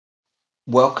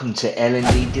Welcome to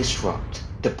L&D Disrupt,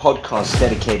 the podcast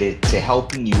dedicated to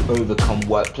helping you overcome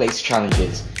workplace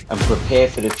challenges and prepare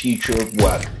for the future of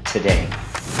work today.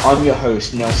 I'm your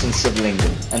host, Nelson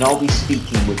Sivalingam, and I'll be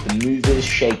speaking with the movers,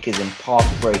 shakers, and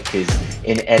path breakers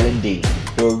in L&D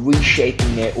who are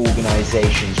reshaping their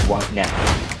organizations right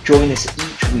now. Join us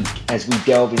each week as we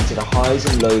delve into the highs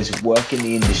and lows of work in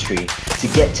the industry to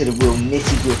get to the real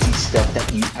nitty-gritty stuff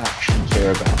that you actually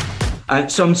care about.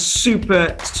 So I'm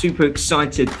super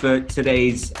excited for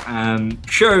today's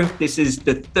show. This is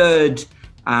the third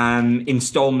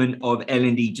installment of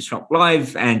L&D Disrupt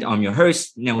Live, and I'm your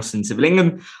host, Nelson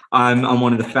Sivalingam. I'm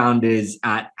one of the founders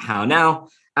at How Now,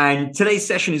 and today's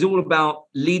session is all about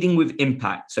leading with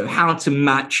impact. So how to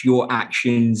match your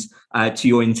actions to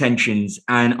your intentions.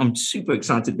 And I'm super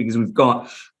excited because we've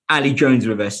got Ali Jones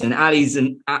with us, and Ali's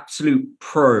an absolute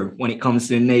pro when it comes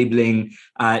to enabling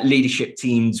leadership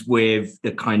teams with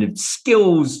the kind of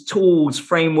skills, tools,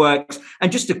 frameworks,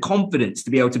 and just the confidence to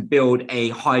be able to build a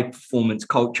high performance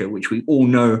culture, which we all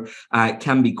know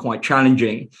can be quite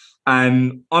challenging.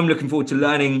 I'm looking forward to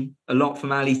learning a lot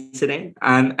from Ali today,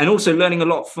 and also learning a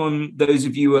lot from those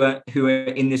of you who are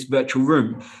in this virtual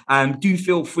room. Do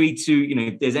feel free to,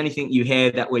 if there's anything you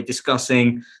hear that we're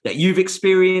discussing that you've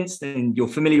experienced and you're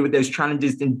familiar with those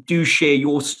challenges, then do share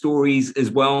your stories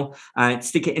as well.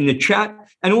 Stick it in the chat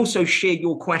and also share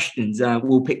your questions.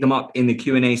 We'll pick them up in the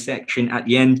Q&A section at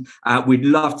the end. We'd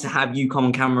love to have you come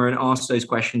on camera and ask those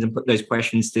questions and put those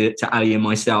questions to Ali and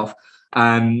myself.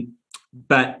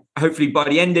 But hopefully by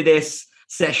the end of this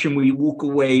session, we walk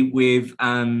away with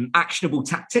actionable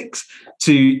tactics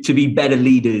to be better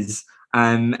leaders.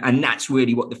 And that's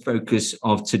really what the focus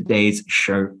of today's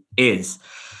show is.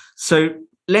 So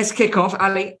let's kick off.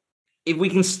 Ali, if we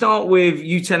can start with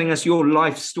you telling us your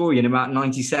life story in about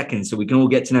 90 seconds so we can all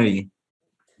get to know you.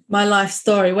 My life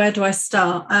story, where do I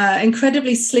start?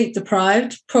 Incredibly sleep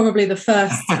deprived, probably the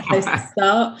first place to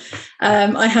start.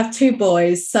 I have two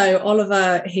boys. So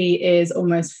Oliver, he is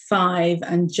almost 5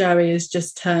 and Joey has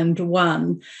just turned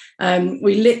 1.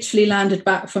 We literally landed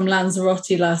back from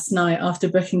Lanzarote last night after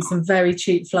booking some very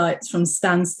cheap flights from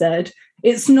Stansted.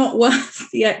 It's not worth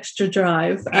the extra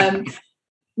drive.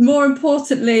 More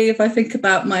importantly, if I think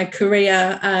about my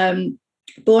career,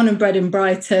 born and bred in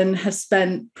Brighton, have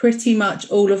spent pretty much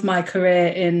all of my career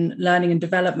in learning and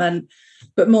development,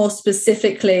 but more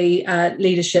specifically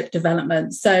leadership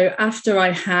development. So after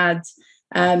I had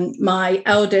my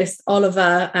eldest,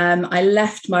 Oliver, I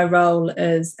left my role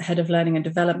as head of learning and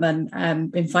development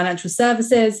in financial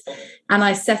services, and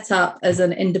I set up as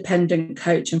an independent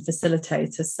coach and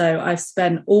facilitator. So I've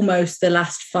spent almost the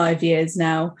last 5 years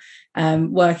now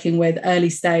working with early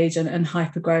stage and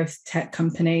hyper growth tech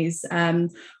companies on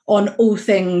all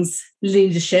things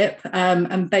leadership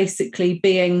and basically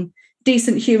being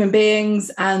decent human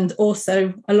beings, and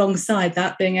also alongside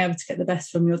that being able to get the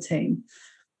best from your team.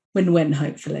 Win-win,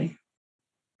 hopefully.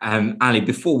 Ali,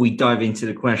 before we dive into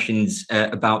the questions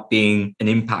about being an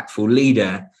impactful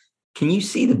leader, can you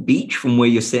see the beach from where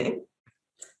you're sitting?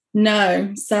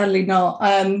 No, sadly not.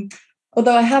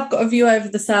 Although I have got a view over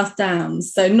the South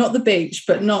Downs, so not the beach,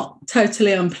 but not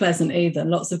totally unpleasant either.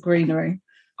 Lots of greenery.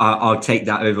 I'll take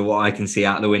that over what I can see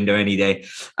out the window any day.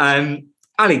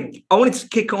 Ali, I wanted to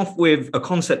kick off with a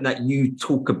concept that you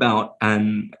talk about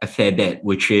a fair bit,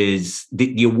 which is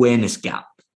the awareness gap,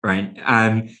 right?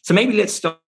 So maybe let's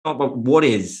start with what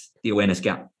is the awareness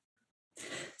gap?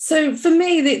 So for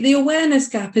me, the awareness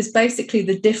gap is basically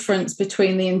the difference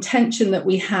between the intention that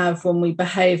we have when we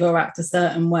behave or act a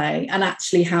certain way and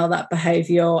actually how that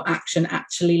behavior or action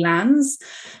actually lands.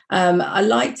 I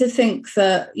like to think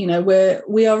that,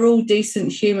 we are all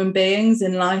decent human beings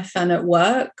in life and at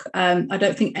work. I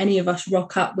don't think any of us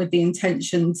rock up with the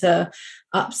intention to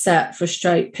upset,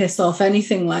 frustrate, piss off,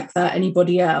 anything like that,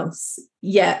 anybody else.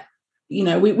 Yet,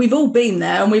 we've all been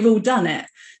there and we've all done it.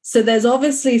 So there's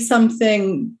obviously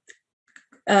something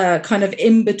kind of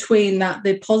in between that,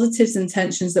 the positive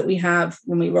intentions that we have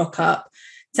when we rock up,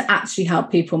 to actually how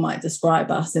people might describe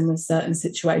us in a certain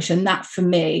situation. That, for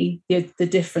me, the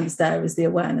difference there is the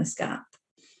awareness gap.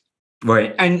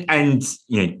 Right. And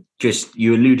just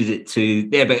you alluded it to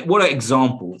there, but what are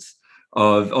examples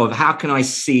of how can I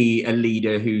see a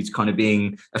leader who's kind of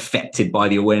being affected by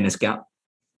the awareness gap?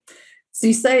 So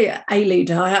you say a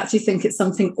leader, I actually think it's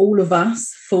something all of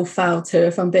us fall foul to,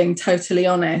 if I'm being totally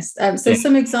honest.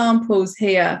 Some examples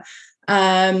here,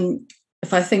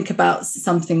 if I think about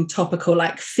something topical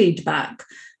like feedback,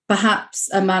 perhaps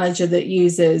a manager that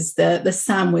uses the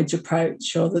sandwich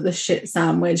approach or the shit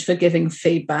sandwich for giving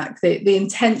feedback. The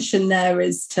intention there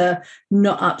is to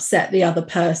not upset the other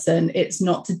person. It's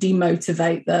not to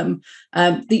demotivate them.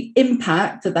 The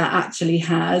impact that actually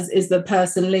has is the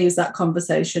person leaves that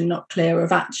conversation not clear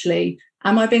of actually,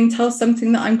 am I being told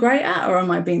something that I'm great at, or am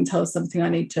I being told something I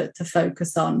need to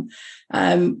focus on?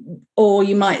 Or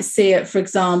you might see it, for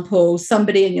example,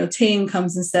 somebody in your team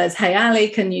comes and says, hey, Ali,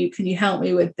 can you help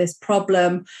me with this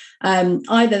problem?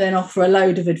 Either then offer a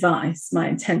load of advice. My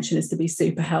intention is to be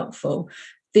super helpful.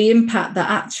 The impact that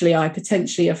actually I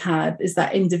potentially have had is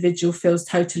that individual feels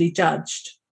totally judged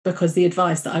because the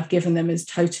advice that I've given them is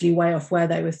totally way off where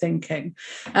they were thinking.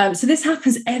 So this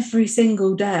happens every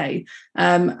single day.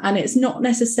 And it's not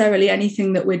necessarily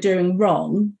anything that we're doing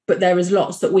wrong, but there is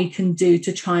lots that we can do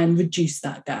to try and reduce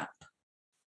that gap.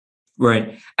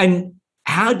 Right. And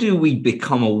how do we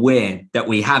become aware that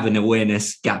we have an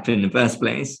awareness gap in the first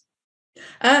place?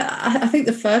 I think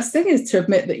the first thing is to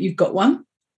admit that you've got one,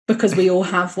 because we all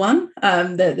have one.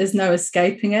 There's no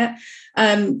escaping it.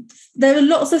 There are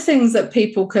lots of things that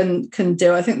people can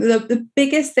do. I think the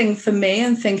biggest thing for me,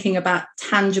 and thinking about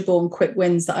tangible and quick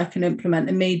wins that I can implement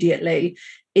immediately,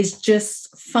 is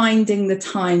just finding the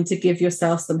time to give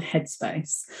yourself some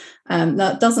headspace.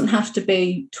 That doesn't have to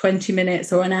be 20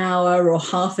 minutes or an hour or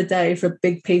half a day for a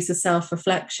big piece of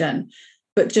self-reflection,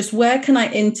 but just where can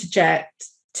I interject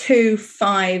 2,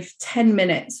 5, 10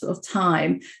 minutes of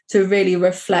time to really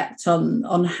reflect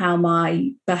on how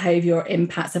my behavior or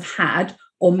impacts have had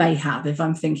or may have, if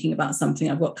I'm thinking about something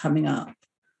I've got coming up.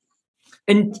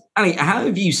 And Ali, how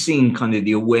have you seen kind of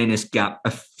the awareness gap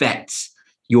affect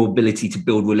your ability to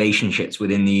build relationships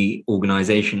within the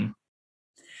organization?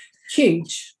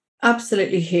 Huge,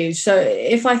 absolutely huge. So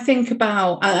if I think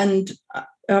about, and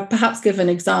perhaps give an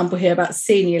example here about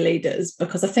senior leaders,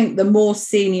 because I think the more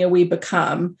senior we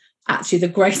become, actually the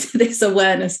greater this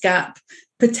awareness gap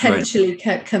potentially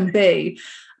can be.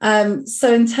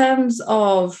 So in terms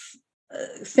of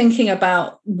thinking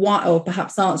about why, or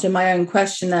perhaps answering my own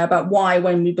question there about why,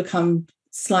 when we become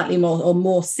slightly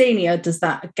more senior, does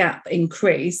that gap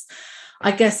increase?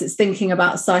 I guess it's thinking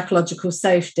about psychological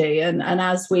safety. And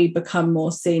as we become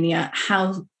more senior,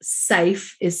 how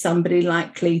safe is somebody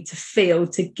likely to feel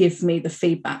to give me the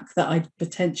feedback that I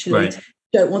potentially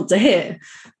don't want to hear?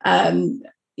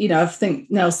 I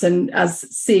think, Nelson, as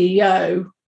CEO,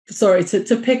 sorry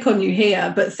to pick on you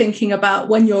here, but thinking about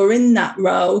when you're in that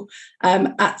role,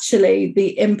 actually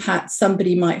the impact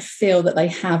somebody might feel that they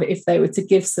have if they were to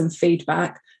give some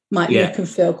feedback might look and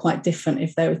feel quite different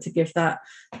if they were to give that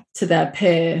to their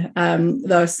peer.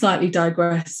 Though I slightly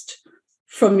digressed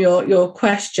from your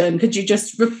question. Could you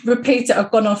just repeat it?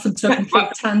 I've gone off into a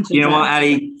complete tangent. You know what,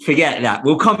 Ali? Forget that.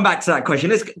 We'll come back to that question.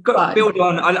 Let's build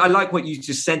on. I like what you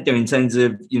just said there in terms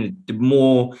of, the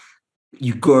more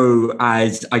you grow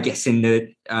as, I guess, in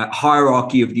the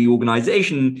hierarchy of the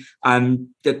organization,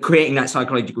 creating that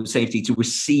psychological safety to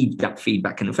receive that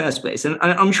feedback in the first place. And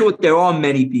I'm sure there are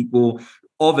many people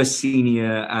of a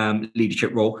senior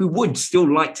leadership role who would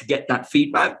still like to get that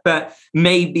feedback, but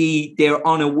maybe they're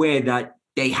unaware that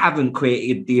they haven't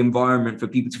created the environment for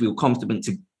people to feel confident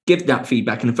to give that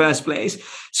feedback in the first place.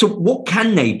 So what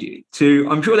can they do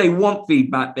I'm sure they want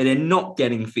feedback, but they're not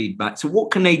getting feedback. So what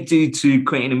can they do to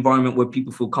create an environment where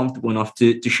people feel comfortable enough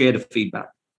to share the feedback?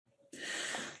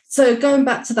 So going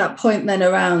back to that point then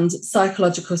around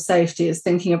psychological safety, is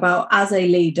thinking about, as a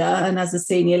leader and as a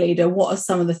senior leader, what are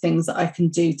some of the things that I can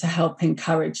do to help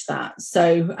encourage that?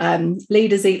 So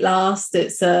Leaders Eat Last,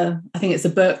 I think it's a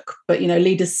book, but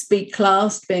Leaders Speak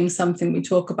Last being something we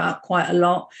talk about quite a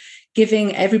lot,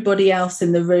 giving everybody else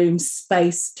in the room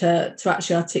space to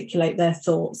actually articulate their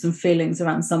thoughts and feelings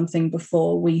around something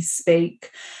before we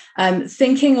speak.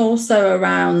 Thinking also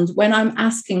around, when I'm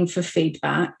asking for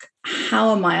feedback,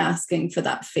 how am I asking for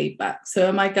that feedback? So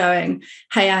am I going,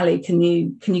 hey, Ali, can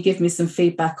you give me some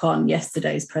feedback on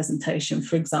yesterday's presentation,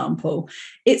 for example?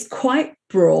 It's quite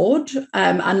broad,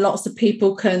 and lots of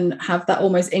people can have that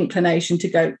almost inclination to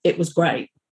go, it was great,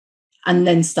 and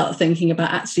then start thinking about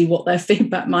actually what their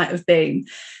feedback might have been.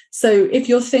 So if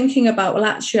you're thinking about, well,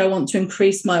 actually, I want to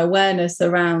increase my awareness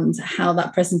around how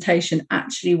that presentation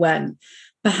actually went,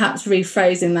 perhaps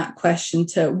rephrasing that question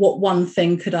to, what one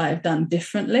thing could I have done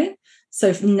differently?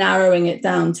 So narrowing it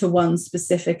down to one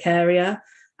specific area.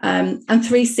 And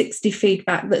 360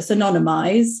 feedback that's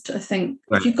anonymized. I think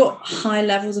if you've got high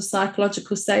levels of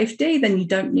psychological safety, then you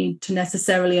don't need to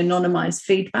necessarily anonymize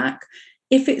feedback.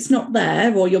 If it's not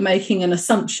there, or you're making an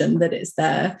assumption that it's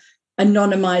there,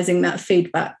 anonymizing that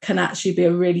feedback can actually be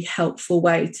a really helpful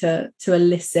way to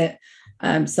elicit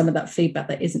some of that feedback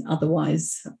that isn't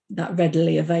otherwise that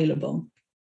readily available.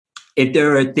 If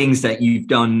there are things that you've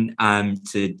done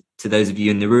to those of you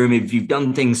in the room, if you've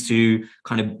done things to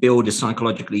kind of build a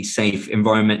psychologically safe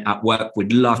environment at work,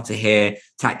 we'd love to hear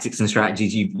tactics and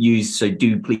strategies you've used. So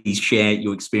do please share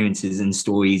your experiences and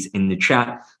stories in the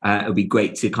chat. It'll be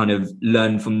great to kind of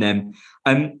learn from them.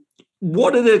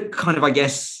 What are the kind of, I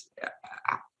guess,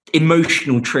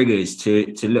 emotional triggers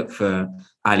to look for,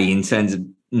 Ali, in terms of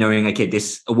knowing, okay,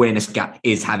 this awareness gap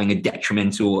is having a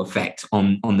detrimental effect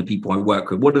on the people I work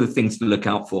with? What are the things to look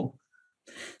out for?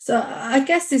 So I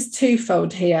guess it's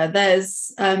twofold here.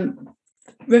 There's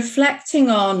reflecting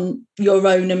on your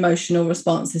own emotional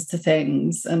responses to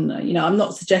things. And, I'm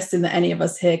not suggesting that any of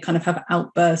us here kind of have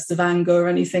outbursts of anger or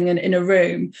anything in a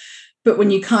room. But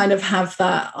when you kind of have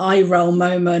that eye roll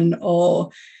moment,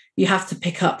 or you have to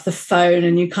pick up the phone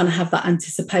and you kind of have that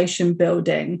anticipation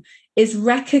building, is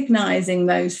recognizing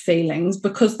those feelings,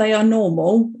 because they are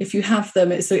normal. If you have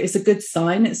them, it's a good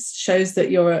sign. It shows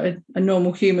that you're a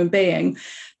normal human being.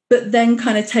 But then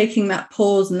kind of taking that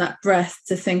pause and that breath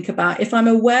to think about, if I'm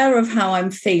aware of how I'm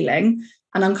feeling,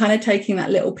 and I'm kind of taking that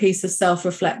little piece of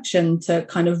self-reflection to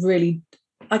kind of really,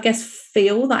 I guess,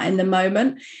 feel that in the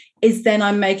moment, is then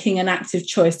I'm making an active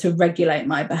choice to regulate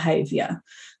my behavior.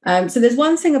 So there's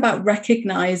one thing about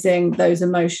recognizing those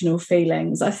emotional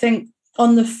feelings. I think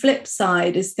on the flip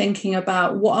side is thinking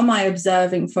about, what am I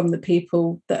observing from the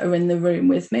people that are in the room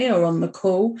with me or on the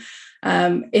call?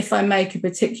 If I make a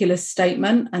particular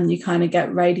statement and you kind of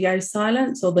get radio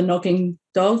silence, or the nogging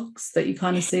dogs that you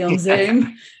kind of see on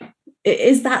Zoom,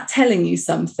 is that telling you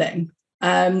something?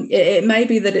 It may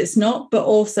be that it's not, but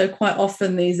also quite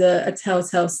often these are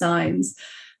telltale signs.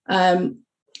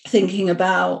 Thinking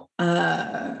about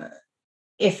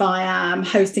if I am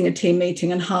hosting a team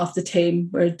meeting and half the team,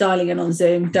 we're dialing in on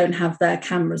Zoom, don't have their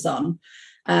cameras on.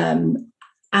 Am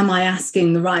I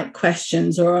asking the right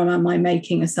questions, or am I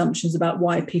making assumptions about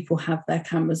why people have their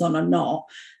cameras on or not?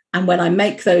 And when I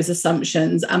make those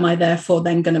assumptions, am I therefore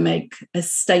then going to make a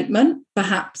statement,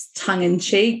 perhaps tongue in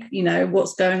cheek?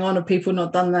 What's going on? Have people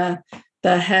not done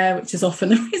their hair, which is often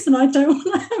the reason I don't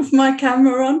want to have my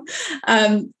camera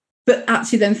on. But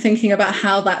actually then thinking about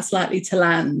how that's likely to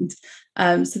land.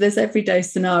 So there's everyday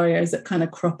scenarios that kind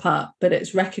of crop up, but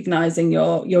it's recognizing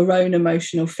your own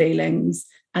emotional feelings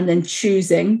and then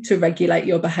choosing to regulate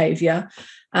your behavior,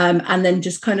 and then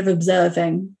just kind of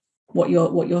observing what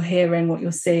you're hearing, what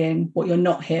you're seeing, what you're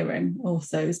not hearing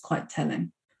also is quite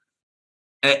telling.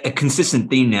 A consistent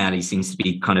theme now seems to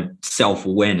be kind of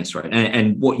self-awareness, right?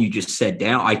 And what you just said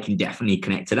there, I can definitely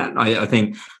connect to that. I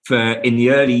think in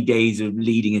the early days of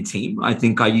leading a team, I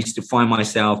think I used to find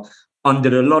myself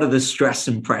under a lot of the stress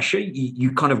and pressure.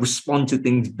 You kind of respond to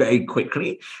things very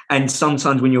quickly. And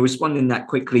sometimes when you're responding that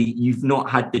quickly, you've not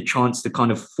had the chance to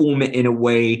kind of form it in a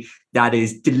way that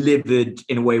is delivered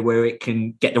in a way where it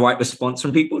can get the right response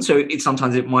from people. So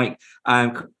sometimes it might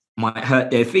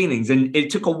hurt their feelings. And it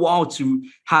took a while to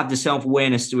have the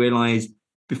self-awareness to realize,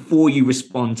 before you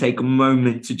respond, take a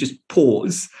moment to just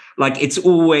pause. Like,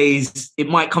 it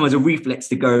might come as a reflex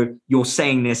to go, you're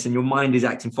saying this and your mind is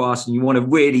acting fast and you want to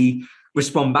really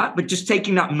respond back. But just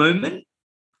taking that moment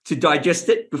to digest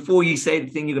it before you say the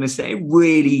thing you're going to say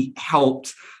really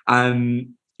helped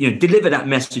deliver that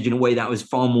message in a way that was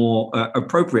far more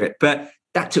appropriate. But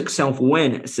that took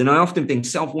self-awareness. And I often think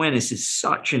self-awareness is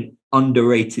such an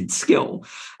underrated skill.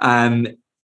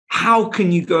 How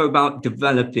can you go about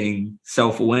developing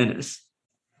self-awareness?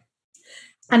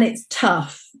 And it's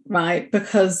tough, right?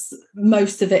 Because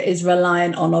most of it is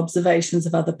reliant on observations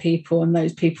of other people and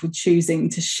those people choosing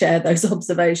to share those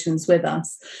observations with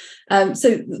us.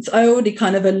 So I already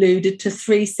kind of alluded to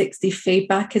 360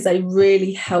 feedback is a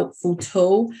really helpful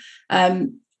tool.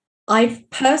 I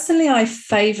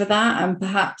favour that, and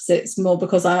perhaps it's more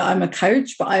because I'm a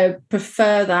coach, but I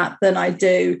prefer that than I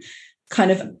do kind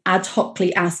of ad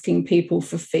hocly asking people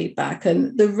for feedback.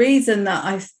 And the reason that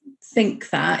I think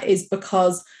that is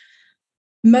because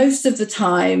most of the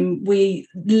time we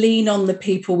lean on the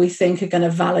people we think are going to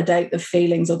validate the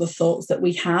feelings or the thoughts that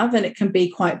we have. And it can be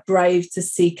quite brave to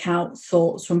seek out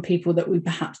thoughts from people that we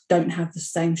perhaps don't have the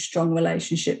same strong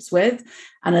relationships with.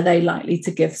 And are they likely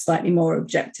to give slightly more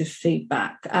objective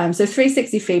feedback? So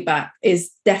 360 feedback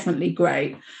is definitely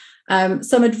great.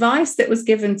 Some advice that was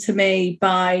given to me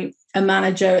by a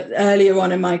manager earlier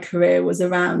on in my career was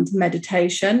around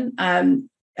meditation. And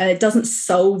it doesn't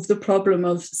solve the problem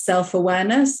of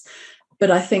self-awareness, but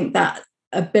I think that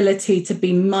ability to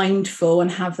be mindful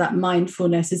and have that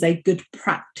mindfulness is a good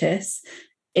practice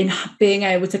in being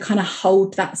able to kind of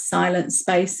hold that silent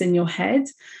space in your head.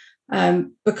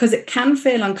 because it can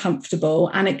feel uncomfortable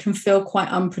and it can feel quite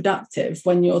unproductive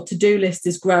when your to-do list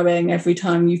is growing every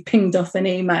time you've pinged off an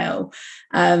email.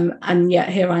 And yet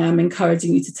here I am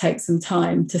encouraging you to take some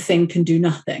time to think and do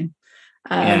nothing.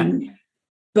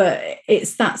 But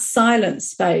it's that silent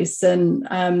space. And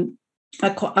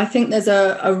I think there's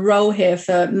a role here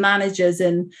for managers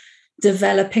in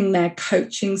developing their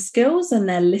coaching skills and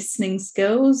their listening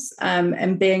skills,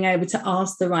 and being able to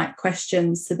ask the right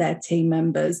questions to their team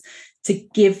members to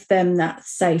give them that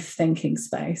safe thinking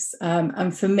space.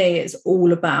 And for me, it's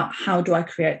all about how do I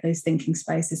create those thinking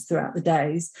spaces throughout the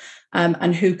days,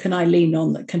 and who can I lean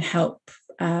on that can help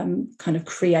kind of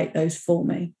create those for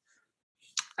me.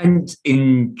 And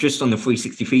in just on the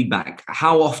 360 feedback,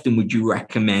 how often would you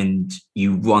recommend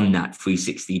you run that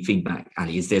 360 feedback,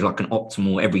 Ali? Is there like an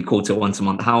optimal every quarter, once a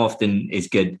month? How often is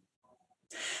good?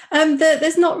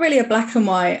 There's not really a black and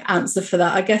white answer for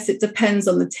that. I guess it depends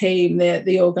on the team,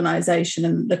 the organisation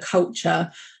and the culture.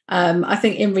 I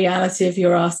think in reality, if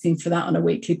you're asking for that on a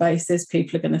weekly basis,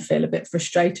 people are going to feel a bit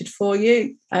frustrated for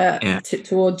you,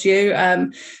 towards you.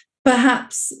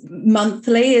 Perhaps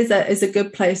monthly is a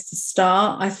good place to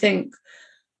start. I think,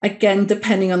 again,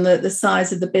 depending on the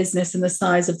size of the business and the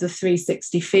size of the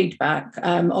 360 feedback,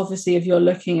 obviously, if you're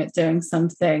looking at doing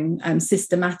something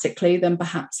systematically, then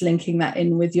perhaps linking that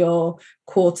in with your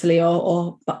quarterly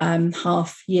or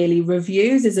half yearly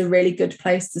reviews is a really good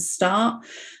place to start.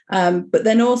 But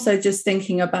then also just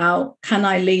thinking about, can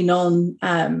I lean on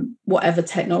whatever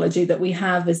technology that we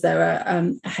have? Is there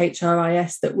a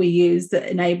HRIS that we use that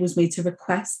enables me to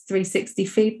request 360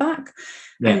 feedback?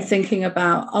 Yeah. And thinking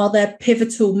about, are there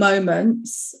pivotal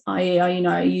moments, i.e.,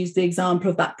 I use the example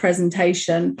of that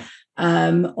presentation,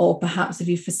 or perhaps if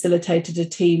you facilitated a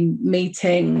team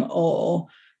meeting or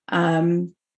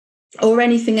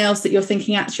anything else that you're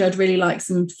thinking, actually, I'd really like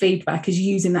some feedback, is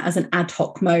using that as an ad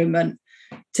hoc moment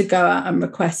to go out and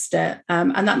request it.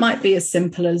 And that might be as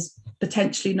simple as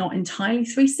potentially not entirely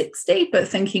 360, but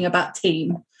thinking about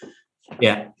team.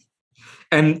 Yeah.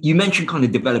 You mentioned kind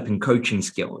of developing coaching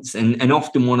skills, and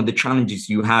often one of the challenges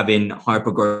you have in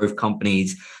hypergrowth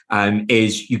companies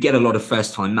is you get a lot of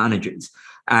first-time managers.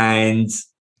 And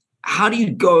how do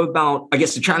you go about, I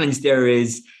guess the challenge there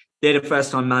is they're the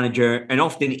first-time manager, and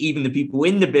often even the people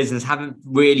in the business haven't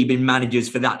really been managers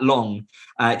for that long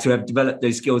to have developed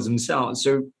those skills themselves.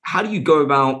 So how do you go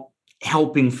about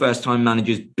helping first-time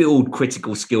managers build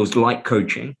critical skills like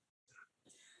coaching?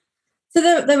 So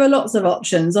there are lots of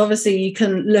options. Obviously, you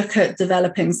can look at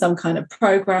developing some kind of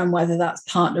program, whether that's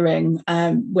partnering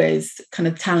with kind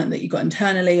of talent that you've got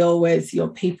internally or with your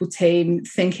people team,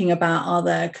 thinking about, are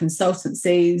there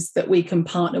consultancies that we can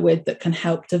partner with that can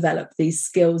help develop these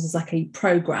skills as like a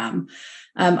program.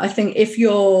 I think if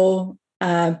you're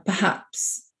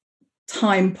perhaps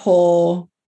time poor,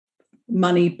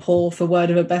 money poor, for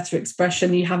word of a better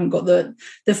expression, you haven't got the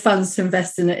funds to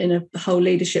invest in a whole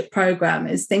leadership program,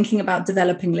 is thinking about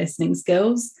developing listening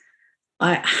skills.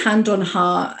 Hand on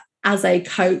heart, as a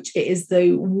coach, it is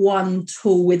the one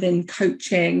tool within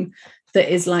coaching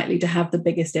that is likely to have the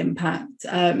biggest impact.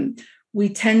 We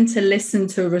tend to listen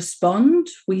to respond.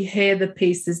 We hear the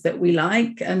pieces that we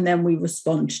like and then we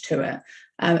respond to it.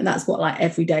 And that's what like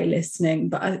everyday listening.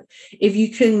 But if you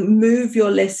can move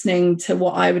your listening to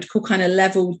what I would call kind of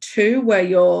level 2, where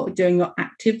you're doing your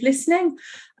active listening,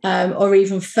 or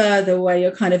even further where you're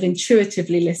kind of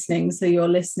intuitively listening. So you're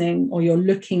listening or you're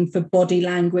looking for body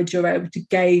language, you're able to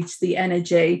gauge the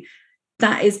energy.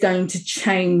 That is going to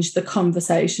change the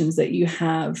conversations that you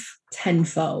have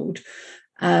tenfold.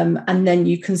 And then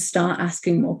you can start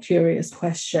asking more curious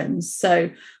questions. So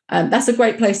that's a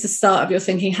great place to start if you're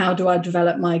thinking, how do I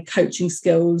develop my coaching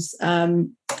skills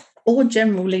or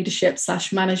general leadership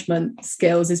 / management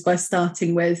skills, is by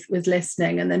starting with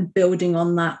listening and then building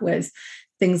on that with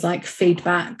things like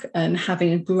feedback and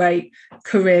having a great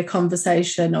career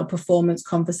conversation or performance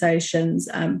conversations.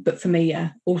 But for me,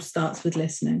 all starts with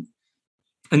listening.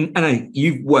 And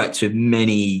you've worked with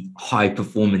many high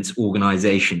performance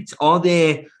organizations. Are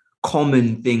there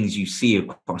common things you see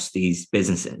across these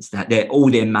businesses that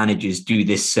all their managers do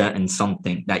this certain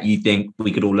something that you think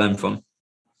we could all learn from?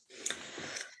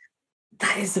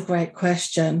 That is a great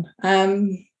question.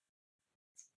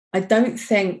 I don't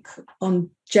think,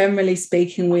 generally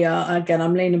speaking, we are, again,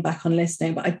 I'm leaning back on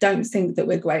listening, but I don't think that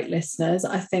we're great listeners.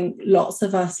 I think lots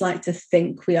of us like to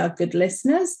think we are good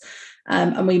listeners,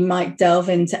 and we might delve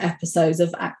into episodes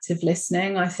of active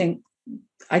listening.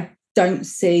 I don't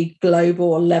see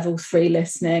global or level 3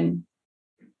 listening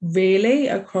really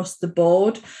across the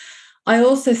board. I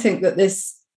also think that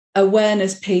this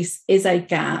awareness piece is a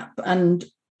gap. And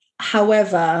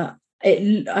however,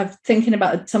 I'm thinking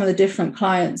about some of the different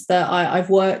clients that I've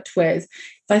worked with.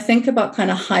 If I think about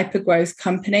kind of hyper growth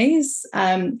companies,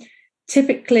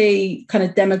 typically kind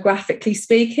of demographically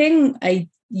speaking, a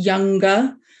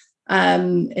younger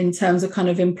in terms of kind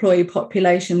of employee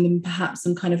population than perhaps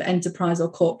some kind of enterprise or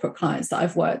corporate clients that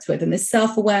I've worked with. And this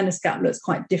self-awareness gap looks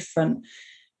quite different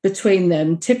between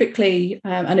them. Typically,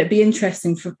 and it'd be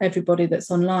interesting for everybody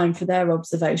that's online for their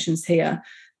observations here,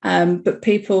 but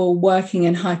people working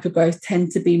in hypergrowth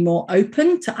tend to be more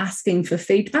open to asking for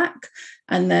feedback.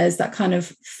 And there's that kind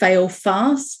of fail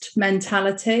fast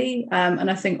mentality.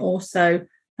 And I think also,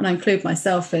 and I include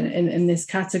myself in this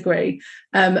category,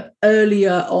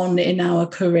 earlier on in our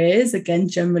careers, again,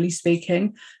 generally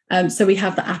speaking. So we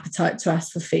have the appetite to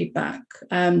ask for feedback.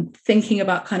 Thinking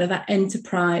about kind of that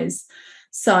enterprise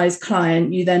size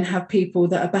client, you then have people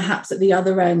that are perhaps at the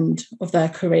other end of their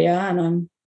career, and I'm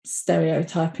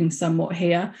stereotyping somewhat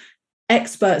here,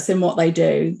 experts in what they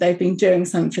do. They've been doing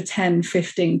something for 10,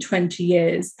 15, 20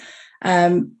 years.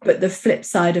 But the flip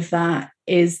side of that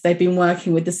is they've been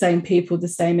working with the same people, the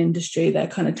same industry. They're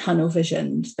kind of tunnel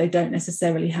visioned. They don't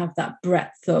necessarily have that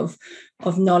breadth of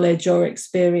knowledge or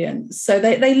experience. So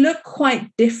they look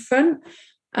quite different.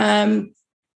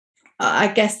 I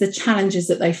guess the challenges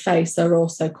that they face are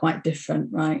also quite different,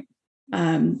 right?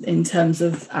 In terms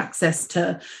of access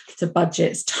to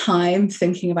budgets, time,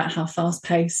 thinking about how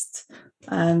fast-paced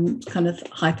kind of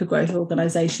hyper-growth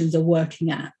organizations are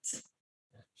working at.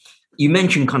 You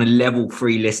mentioned kind of level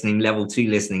 3 listening, level 2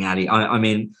 listening, Ali. I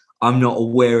mean, I'm not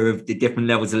aware of the different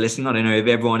levels of listening. I don't know if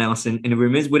everyone else in the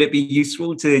room is. Would it be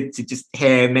useful to just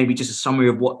hear maybe just a summary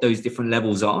of what those different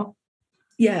levels are?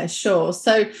 Yeah, sure.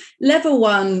 So level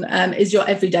 1 is your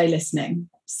everyday listening.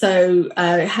 So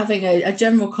having a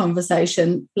general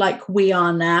conversation like we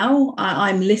are now,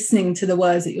 I'm listening to the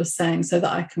words that you're saying so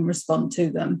that I can respond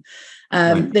to them.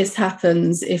 Right. This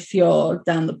happens if you're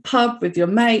down the pub with your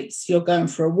mates, you're going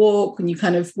for a walk, and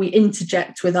we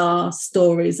interject with our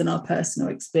stories and our personal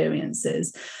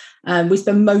experiences. We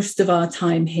spend most of our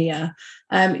time here.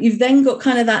 You've then got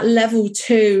kind of that level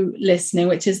 2 listening,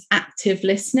 which is active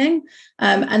listening.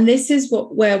 And this is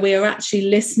where we are actually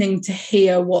listening to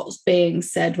hear what's being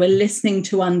said. We're listening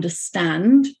to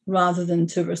understand rather than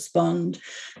to respond.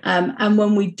 And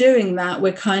when we're doing that,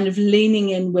 we're kind of leaning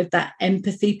in with that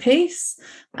empathy piece.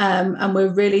 And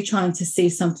we're really trying to see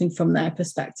something from their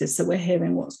perspective. So we're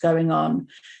hearing what's going on.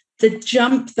 The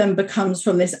jump then becomes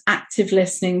from this active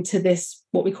listening to this,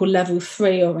 what we call level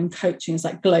 3, or in coaching is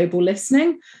like global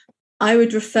listening. I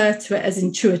would refer to it as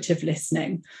intuitive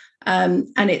listening. And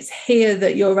it's here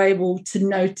that you're able to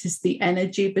notice the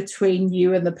energy between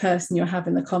you and the person you're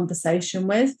having the conversation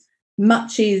with.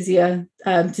 Much easier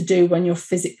to do when you're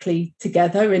physically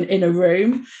together in a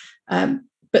room.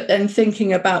 But then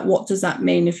thinking about what does that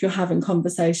mean if you're having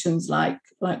conversations like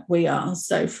we are.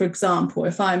 So, for example,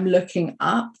 if I'm looking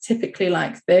up, typically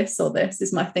like this or this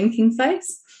is my thinking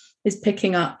face, is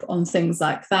picking up on things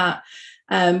like that.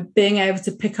 Being able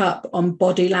to pick up on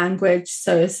body language.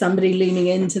 So is somebody leaning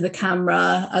into the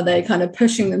camera? Are they kind of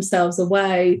pushing themselves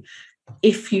away?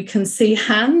 If you can see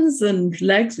hands and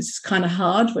legs, which is kind of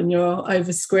hard when you're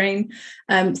over screen,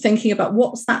 thinking about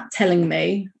what's that telling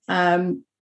me?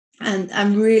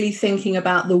 And really thinking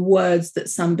about the words that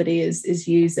somebody is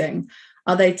using.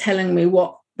 Are they telling me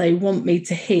what they want me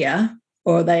to hear,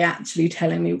 or are they actually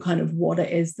telling me kind of what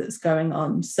it is that's going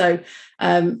on? So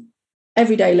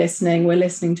everyday listening, we're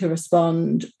listening to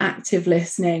respond. Active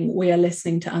listening, we are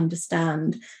listening to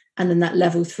understand. And then that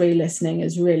level 3 listening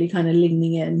is really kind of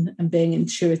leaning in and being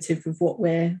intuitive with what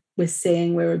we're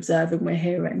seeing, we're observing, we're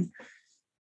hearing.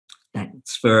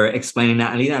 Thanks for explaining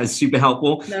that, Ali. That was super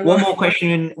helpful. No one more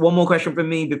question from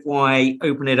me before I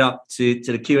open it up to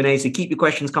the Q&A. So keep your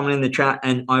questions coming in the chat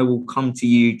and I will come to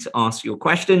you to ask your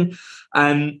question.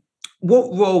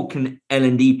 What role can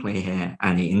L&D play here,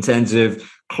 Ali, in terms of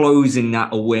closing that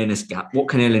awareness gap? What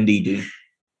can L&D do?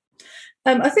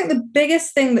 I think the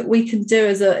biggest thing that we can do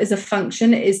as a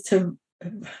function is to,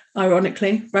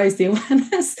 ironically, raise the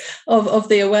awareness of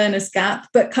the awareness gap,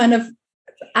 but kind of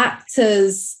act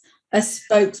as a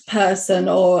spokesperson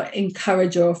or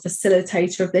encourager or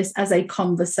facilitator of this as a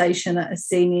conversation at a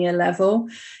senior level.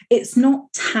 It's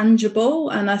not tangible.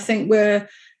 And I think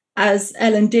as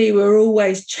L&D, we're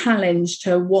always challenged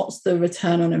to what's the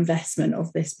return on investment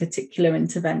of this particular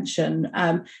intervention.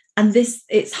 And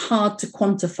it's hard to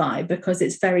quantify because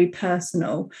it's very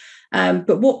personal.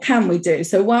 But what can we do?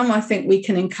 So one, I think we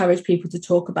can encourage people to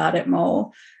talk about it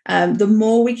more. The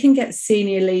more we can get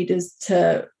senior leaders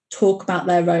to talk about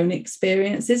their own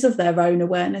experiences of their own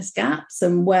awareness gaps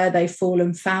and where they've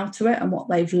fallen foul to it and what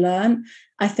they've learned,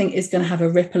 I think is going to have a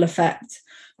ripple effect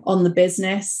on the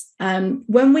business.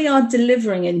 When we are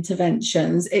delivering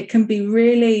interventions, it can be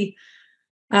really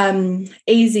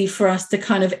easy for us to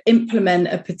kind of implement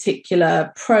a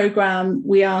particular program.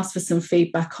 We ask for some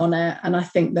feedback on it. And I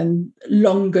think then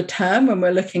longer term, when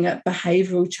we're looking at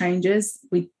behavioral changes,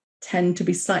 we tend to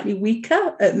be slightly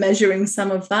weaker at measuring some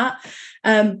of that.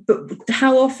 But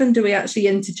how often do we actually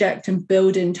interject and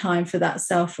build in time for that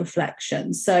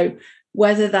self-reflection? So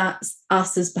whether that's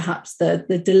us as perhaps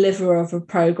the deliverer of a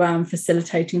program,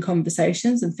 facilitating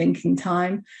conversations and thinking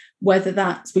time, whether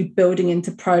that's we building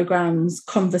into programs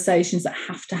conversations that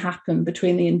have to happen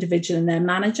between the individual and their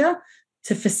manager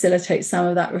to facilitate some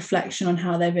of that reflection on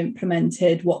how they've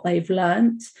implemented what they've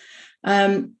learned.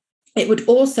 It would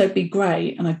also be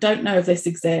great, and I don't know if this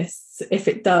exists. If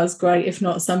it does, great. If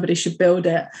not, somebody should build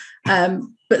it.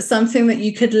 But something that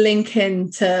you could link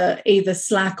into either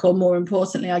Slack or, more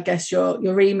importantly, I guess,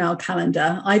 your email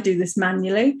calendar. I do this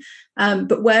manually,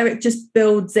 but where it just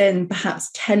builds in perhaps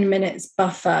 10 minutes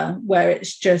buffer, where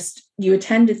it's just you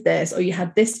attended this or you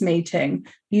had this meeting,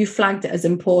 you flagged it as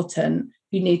important,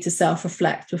 you need to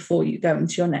self-reflect before you go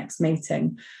into your next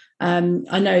meeting. I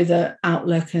know that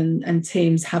Outlook and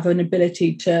Teams have an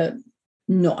ability to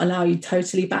not allow you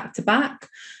totally back to back,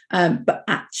 but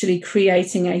actually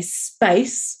creating a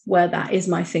space where that is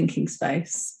my thinking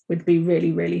space would be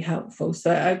really, really helpful.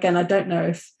 So again, I don't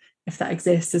know if that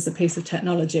exists as a piece of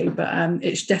technology, but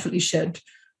it definitely should.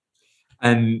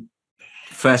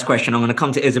 First question, I'm going to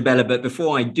come to Isabella, but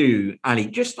before I do, Ali,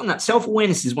 just on that,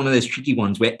 self-awareness is one of those tricky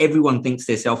ones where everyone thinks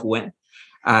they're self-aware.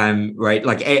 Right,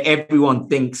 like everyone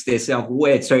thinks they're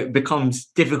self-aware, so it becomes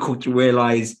difficult to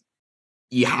realize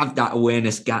you have that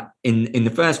awareness gap in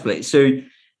the first place. So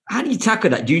how do you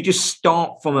tackle that? Do you just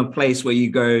start from a place where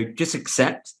you go, just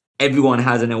accept everyone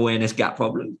has an awareness gap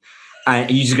problem,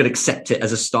 and you just got to accept it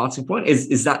as a starting point?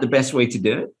 Is that the best way to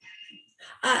do it?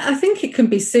 I think it can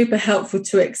be super helpful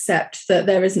to accept that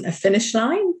there isn't a finish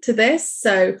line to this.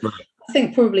 So right. I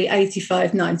think probably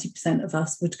 85-90% of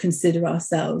us would consider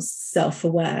ourselves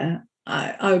self-aware.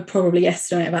 I would probably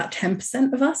estimate about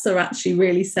 10% of us are actually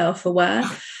really self-aware.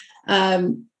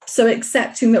 So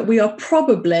accepting that we are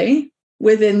probably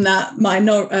within that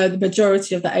the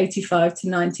majority of the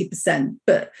 85-90%,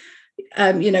 but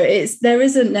there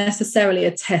isn't necessarily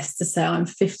a test to say I'm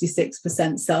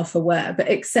 56% self-aware, but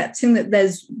accepting that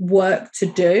there's work to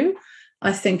do,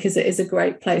 I think is a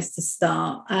great place to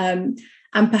start.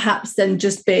 And perhaps then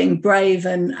just being brave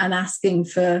and asking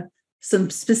for some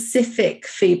specific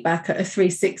feedback at a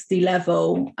 360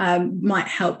 level might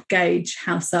help gauge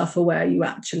how self-aware you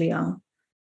actually are.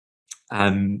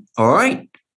 All right.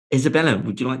 Isabella,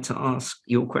 would you like to ask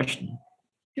your question?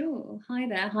 Sure. Hi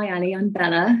there. Hi, Ali. I'm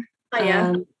Bella.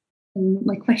 Hiya.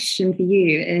 My question for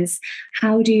you is,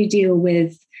 how do you deal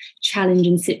with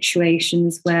challenging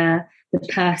situations where the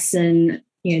person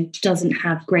doesn't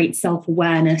have great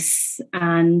self-awareness,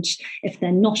 and if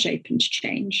they're not open to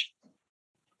change?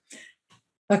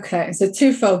 Okay, so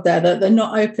twofold there, that they're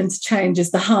not open to change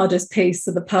is the hardest piece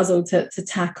of the puzzle to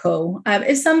tackle.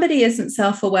 If somebody isn't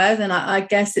self-aware, then I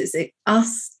guess it's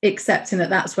us accepting that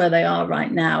that's where they are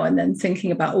right now, and then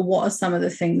thinking about, well, what are some of the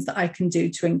things that I can do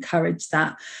to encourage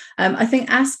that? I think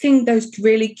asking those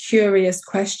really curious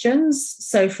questions.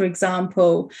 So, for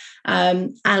example,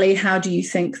 Ali, how do you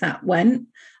think that went?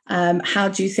 How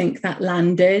do you think that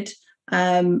landed?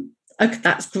 Okay,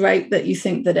 that's great that you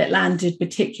think that it landed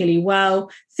particularly well.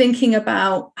 Thinking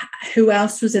about who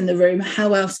else was in the room,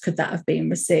 how else could that have been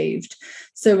received?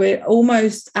 So we're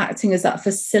almost acting as that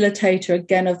facilitator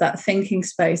again of that thinking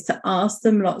space to ask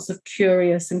them lots of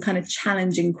curious and kind of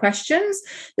challenging questions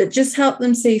that just help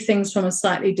them see things from a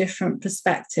slightly different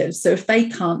perspective. So if they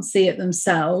can't see it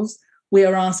themselves, we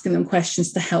are asking them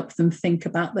questions to help them think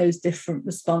about those different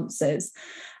responses.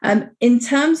 In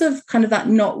terms of kind of that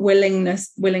not willing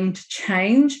to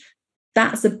change,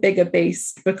 that's a bigger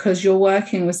beast, because you're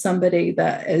working with somebody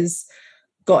that has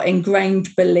got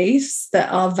ingrained beliefs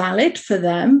that are valid for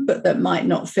them, but that might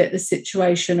not fit the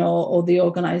situation or the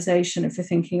organization if you're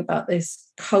thinking about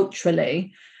this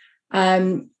culturally.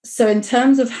 So in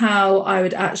terms of how I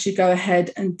would actually go ahead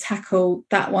and tackle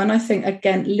that one, I think,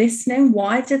 again, listening,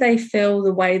 why do they feel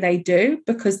the way they do?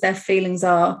 Because their feelings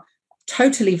are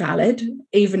totally valid,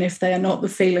 even if they are not the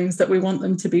feelings that we want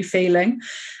them to be feeling,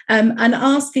 and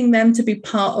asking them to be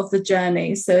part of the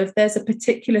journey. So if there's a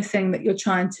particular thing that you're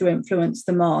trying to influence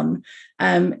them on,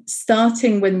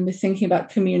 starting when we're thinking about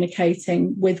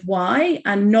communicating with why,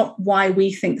 and not why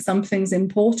we think something's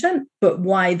important, but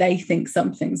why they think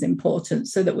something's important,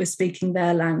 so that we're speaking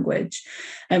their language.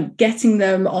 Getting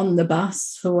them on the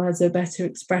bus, for as a better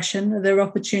expression. Are there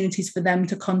opportunities for them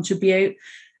to contribute?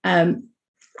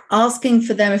 Asking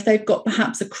for them if they've got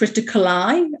perhaps a critical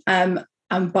eye,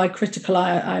 and by critical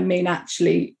eye, I mean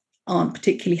actually aren't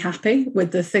particularly happy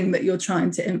with the thing that you're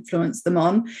trying to influence them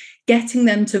on, getting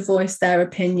them to voice their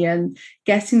opinion,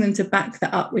 getting them to back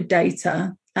that up with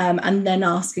data, and then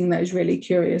asking those really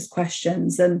curious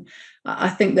questions. And I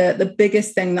think that the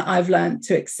biggest thing that I've learned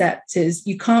to accept is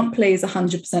you can't please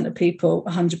 100% of people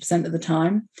 100% of the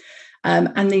time.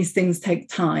 And these things take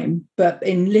time, but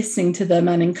in listening to them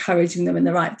and encouraging them in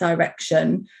the right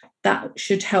direction, that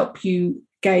should help you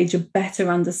gauge a better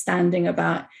understanding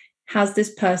about, has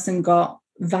this person got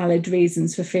valid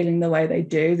reasons for feeling the way they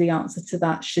do? The answer to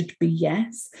that should be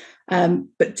yes.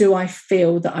 But do I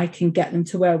feel that I can get them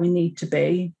to where we need to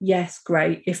be? Yes,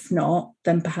 great. If not,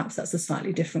 then perhaps that's a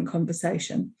slightly different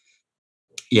conversation.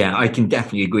 Yeah, I can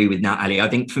definitely agree with that, Ali. I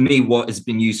think for me, what has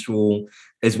been useful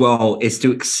as well is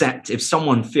to accept if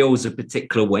someone feels a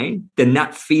particular way, then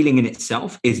that feeling in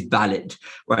itself is valid,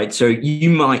 right? So you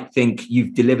might think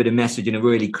you've delivered a message in a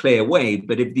really clear way,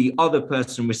 but if the other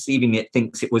person receiving it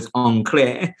thinks it was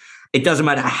unclear, it doesn't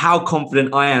matter how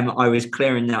confident I am I was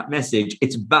clear in that message.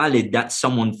 It's valid that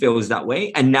someone feels that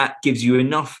way, and that gives you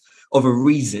enough of a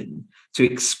reason to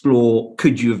explore,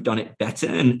 could you have done it better?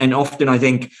 And often I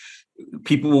think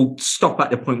people will stop at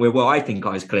the point where, well, I think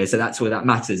I was clear, so that's where that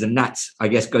matters. And that's, I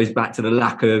guess, goes back to the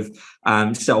lack of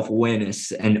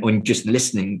self-awareness and on just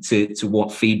listening to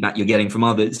what feedback you're getting from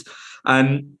others.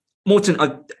 Morten,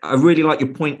 I really like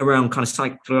your point around kind of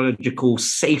psychological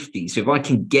safety. So if I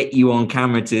can get you on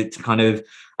camera to kind of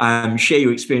share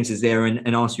your experiences there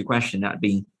and ask your question, that'd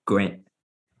be great.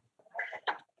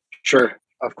 Sure,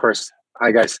 of course.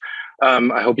 Hi, guys.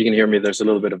 I hope you can hear me. There's a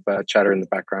little bit of chatter in the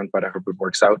background, but I hope it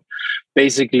works out.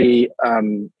 Basically,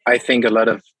 I think a lot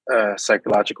of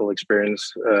psychological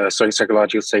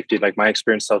safety, like my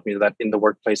experience tells me that in the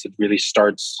workplace, it really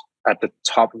starts at the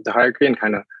top of the hierarchy and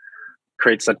kind of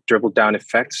creates that dribble down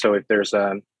effect. So if there's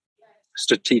a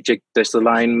strategic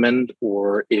disalignment,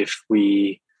 or if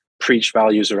we preach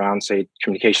values around, say,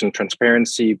 communication and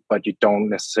transparency, but you don't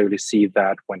necessarily see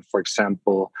that when, for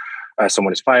example,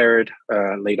 someone is fired,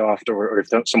 laid off, or if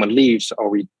someone leaves, are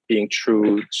we being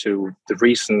true to the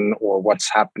reason or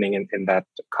what's happening in that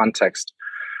context?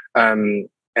 And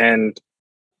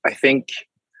I think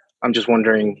I'm just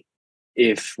wondering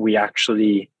if we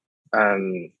actually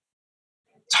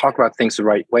talk about things the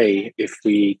right way, if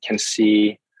we can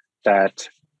see that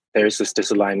there is this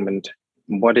disalignment,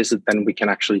 what is it then we can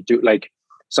actually do? Like,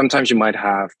 sometimes you might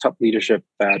have top leadership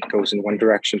that goes in one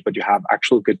direction, but you have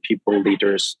actual good people,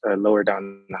 leaders lower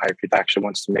down the hierarchy that actually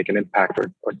wants to make an impact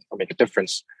or make a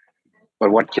difference.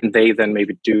 But what can they then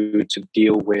maybe do to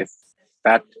deal with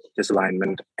that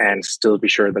disalignment and still be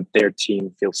sure that their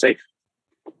team feels safe?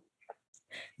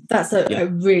 That's a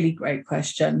really great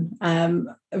question. And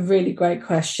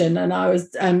I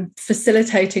was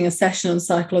facilitating a session on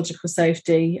psychological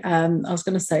safety. I was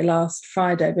going to say last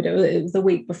Friday, but it was the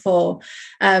week before.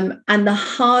 And the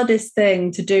hardest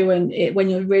thing to do when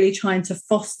you're really trying to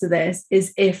foster this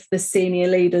is if the senior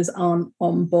leaders aren't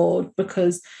on board,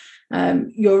 because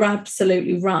you're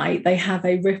absolutely right. They have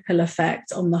a ripple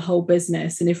effect on the whole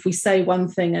business. And if we say one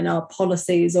thing and our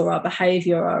policies or our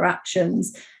behavior or our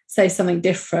actions say something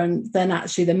different, then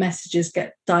actually the messages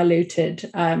get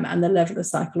diluted and the level of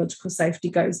psychological safety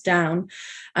goes down.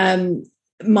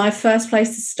 My first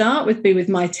place to start would be with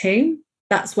my team.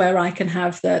 That's where I can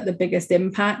have the biggest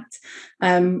impact.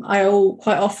 I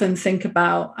quite often think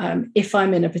about if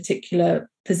I'm in a particular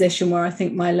position where I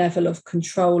think my level of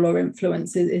control or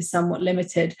influence is somewhat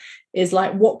limited, is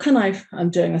like, I'm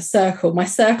doing my circle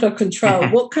of control.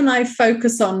 What can I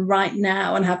focus on right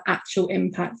now and have actual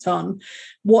impact on?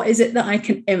 What is it that I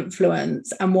can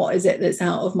influence and what is it that's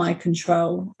out of my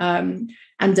control?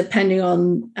 And depending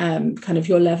on kind of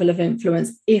your level of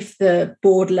influence, if the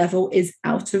board level is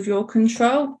out of your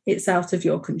control, it's out of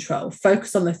your control.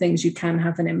 Focus on the things you can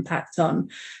have an impact on.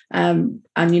 And,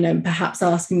 perhaps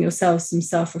asking yourself some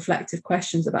self-reflective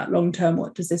questions about long-term,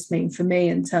 what does this mean for me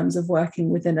in terms of working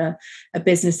within a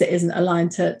business that isn't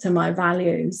aligned to my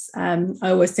values? I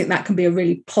always think that can be a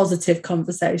really positive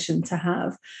conversation to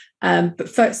have. But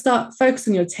focus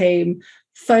on your team.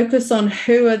 focus on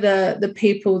who are the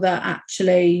people that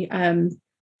actually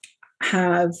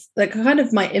have like kind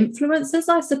of my influencers,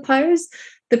 I suppose,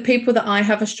 the people that I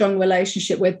have a strong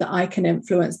relationship with that I can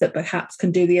influence, that perhaps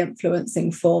can do the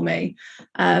influencing for me,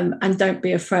 and don't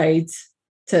be afraid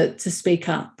to speak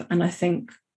up. And I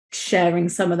think sharing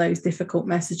some of those difficult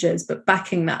messages, but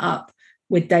backing that up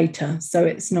with data, so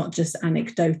it's not just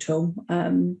anecdotal.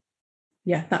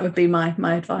 That would be my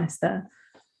advice there.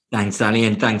 Thanks, Sally,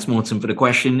 and thanks, Morton, for the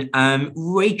question.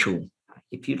 Rachel,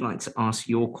 if you'd like to ask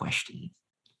your question.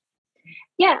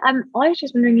 Yeah, I was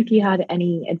just wondering if you had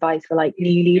any advice for like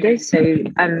new leaders. So,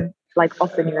 like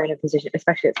often you're in a position,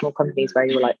 especially at small companies, where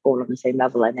you're like all on the same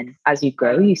level, and then as you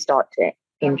grow, you start to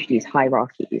introduce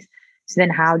hierarchies. So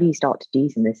then, how do you start to do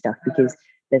some of this stuff? Because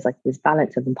there's like this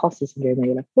balance of imposter syndrome where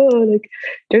you're like, oh, like,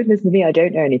 don't listen to me, I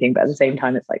don't know anything. But at the same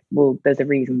time, it's like, well, there's a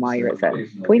reason why you're at certain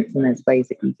points, and there's ways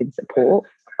that you can support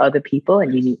other people,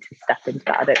 and you need to step into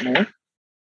that a bit more.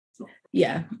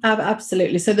 Yeah,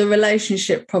 absolutely. So the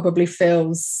relationship probably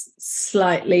feels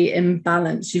slightly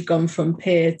imbalanced. You've gone from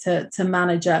peer to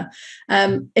manager.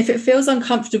 If it feels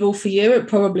uncomfortable for you, it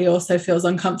probably also feels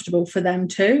uncomfortable for them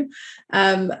too.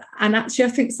 And actually, I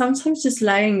think sometimes just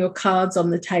laying your cards on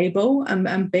the table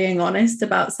and being honest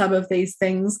about some of these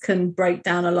things can break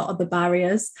down a lot of the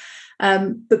barriers.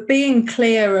 But being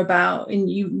clear about, and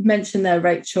you mentioned there,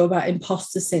 Rachel, about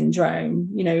imposter syndrome,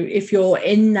 if you're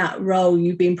in that role,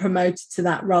 you've been promoted to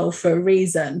that role for a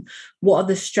reason. What are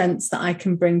the strengths that I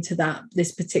can bring to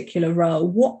this particular role?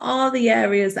 What are the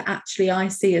areas that actually I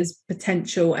see as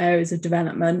potential areas of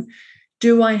development?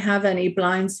 Do I have any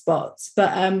blind spots?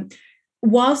 But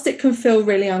whilst it can feel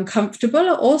really uncomfortable,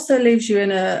 it also leaves you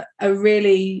in a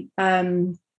really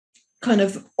kind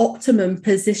of optimum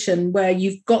position where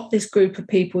you've got this group of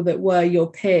people that were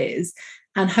your peers,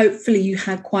 and hopefully you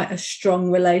had quite a strong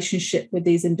relationship with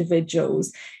these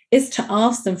individuals, is to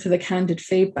ask them for the candid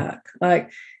feedback.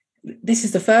 Like, this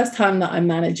is the first time that I'm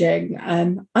managing.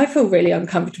 I feel really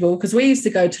uncomfortable because we used to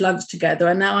go to lunch together,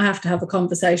 and now I have to have a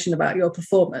conversation about your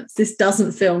performance. This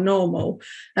doesn't feel normal.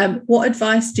 What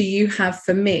advice do you have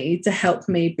for me to help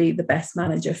me be the best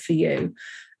manager for you?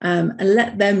 And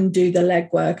let them do the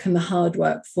legwork and the hard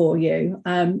work for you.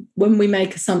 When we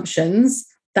make assumptions,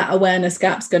 that awareness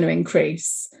gap's going to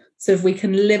increase. So if we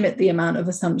can limit the amount of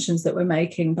assumptions that we're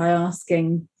making by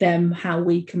asking them how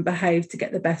we can behave to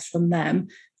get the best from them,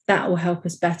 that will help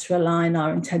us better align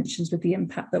our intentions with the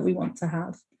impact that we want to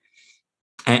have.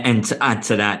 And to add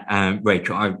to that,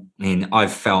 Rachel,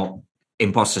 I've felt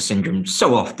imposter syndrome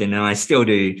so often, and I still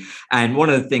do. And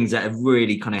one of the things that have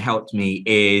really kind of helped me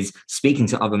is speaking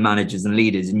to other managers and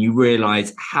leaders, and you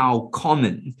realize how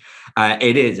common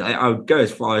it is. I would go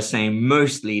as far as saying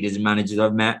most leaders and managers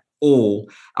I've met all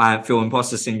feel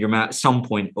imposter syndrome at some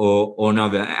point or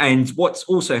another. And what's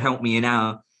also helped me in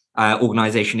our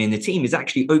organization, in the team, is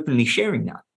actually openly sharing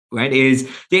that. Right? Is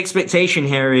the expectation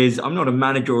here is I'm not a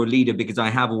manager or a leader because I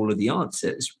have all of the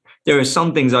answers. There are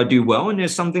some things I do well, and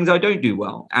there's some things I don't do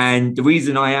well. And the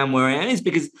reason I am where I am is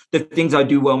because the things I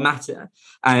do well matter.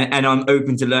 And I'm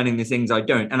open to learning the things I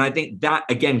don't. And I think that,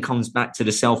 again, comes back to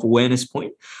the self-awareness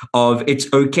point of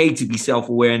it's okay to be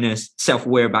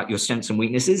self-aware about your strengths and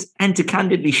weaknesses, and to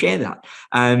candidly share that.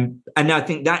 And I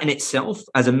think that in itself,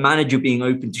 as a manager being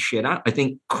open to share that, I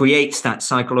think creates that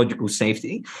psychological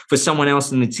safety for someone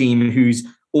else in the team who's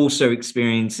also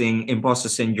experiencing imposter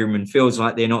syndrome and feels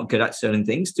like they're not good at certain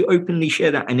things, to openly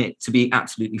share that and it to be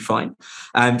absolutely fine.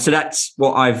 So that's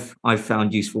what I've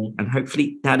found useful, and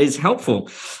hopefully that is helpful.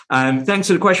 Thanks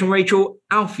for the question, Rachel.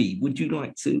 Alfie, would you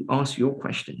like to ask your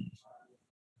question?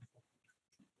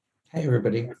 Hey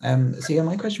everybody.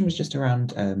 My question was just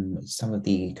around some of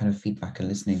the kind of feedback and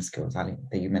listening skills, Ali,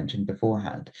 that you mentioned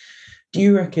beforehand. Do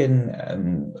you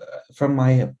reckon, from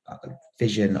my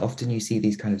vision, often you see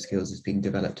these kind of skills as being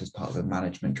developed as part of a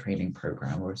management training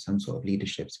program or some sort of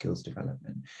leadership skills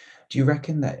development? Do you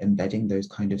reckon that embedding those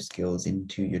kind of skills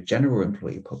into your general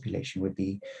employee population would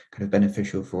be kind of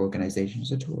beneficial for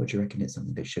organizations at all? Or do you reckon it's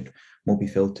something that should more be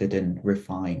filtered and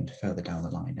refined further down the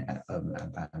line at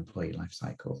that employee life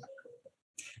cycle?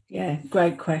 Yeah,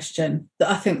 great question.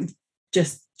 I think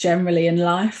just generally in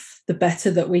life, the better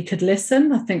that we could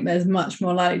listen, I think there's much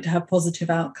more likely to have positive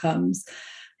outcomes.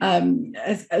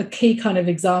 A key kind of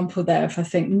example there, if I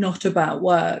think not about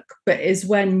work, but is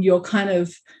when you're kind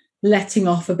of letting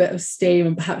off a bit of steam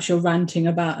and perhaps you're ranting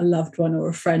about a loved one or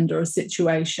a friend or a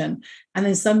situation, and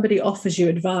then somebody offers you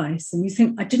advice and you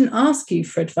think, I didn't ask you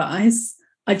for advice,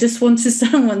 I just wanted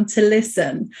someone to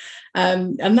listen.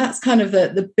 And that's kind of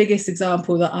the biggest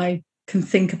example that I can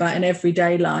think about in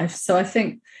everyday life. So I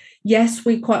think, yes,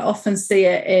 we quite often see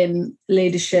it in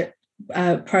leadership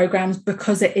programs,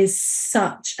 because it is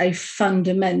such a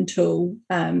fundamental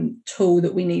tool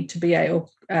that we need to be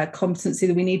able, competency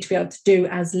that we need to be able to do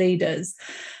as leaders.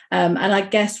 And I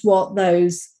guess what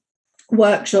those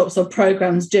workshops or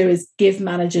programs do is give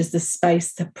managers the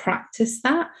space to practice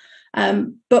that.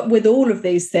 But with all of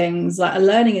these things, like a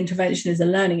learning intervention is a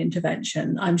learning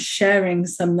intervention. I'm sharing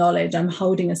some knowledge. I'm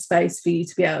holding a space for you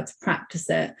to be able to practice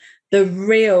it. The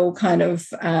real kind of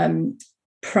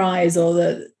prize or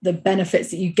the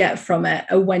benefits that you get from it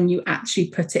are when you actually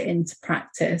put it into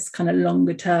practice, kind of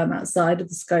longer term, outside of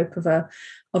the scope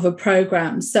of a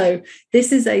program. So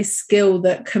this is a skill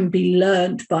that can be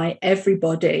learned by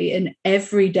everybody in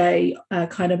everyday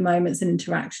kind of moments and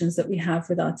interactions that we have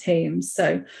with our teams.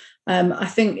 So I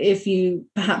think if you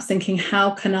perhaps thinking,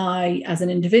 how can I, as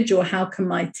an individual, how can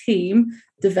my team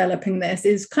developing this,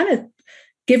 is kind of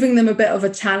giving them a bit of a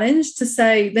challenge to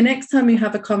say, the next time you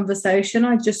have a conversation,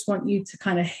 I just want you to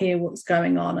kind of hear what's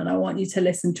going on, and I want you to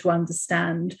listen to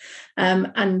understand,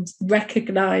 and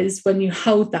recognize when you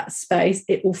hold that space,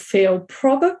 it will feel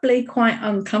probably quite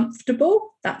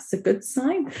uncomfortable. That's a good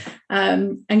sign.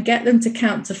 And get them to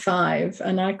count to 5.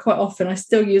 And I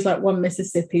still use like 1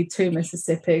 Mississippi, 2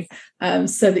 Mississippi,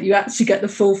 so that you actually get the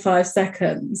full 5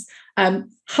 seconds.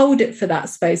 Hold it for that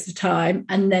space of time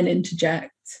and then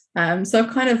interject. So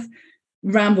I've kind of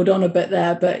rambled on a bit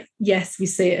there, but yes, we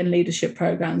see it in leadership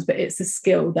programs, but it's a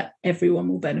skill that everyone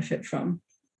will benefit from.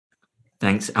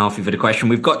 Thanks, Alfie, for the question.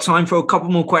 We've got time for a couple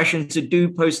more questions, so do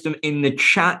post them in the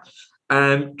chat.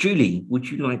 Julie, would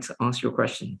you like to ask your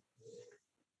question?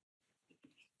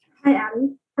 Hi,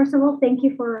 Ali. First of all, thank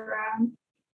you for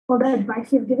all the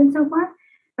advice you've given so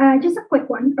far. Just a quick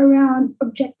one around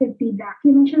objective feedback.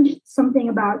 You mentioned something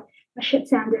about a shit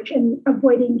sandwich and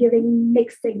avoiding giving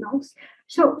mixed signals.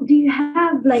 So do you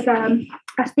have like a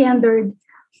standard?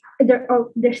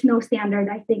 There's no standard,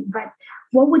 I think, but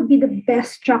what would be the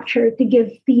best structure to give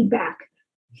feedback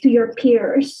to your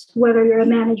peers, whether you're a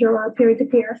manager or a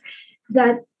peer-to-peer,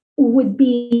 that would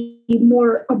be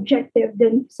more objective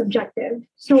than subjective?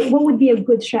 So what would be a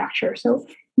good structure? So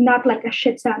not like a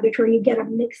shit sandwich where you get a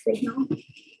mixed signal.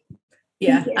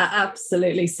 Yeah,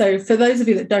 absolutely. So for those of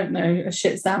you that don't know, a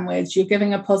shit sandwich, you're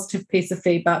giving a positive piece of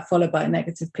feedback followed by a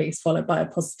negative piece, followed by a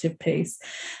positive piece.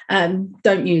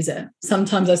 Don't use it.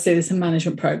 Sometimes I see this in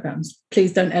management programs.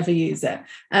 Please don't ever use it.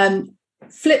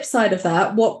 Flip side of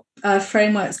that, what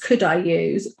frameworks could I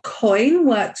use? COIN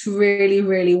works really,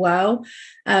 really well.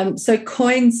 So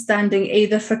COIN standing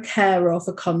either for care or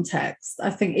for context. I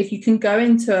think if you can go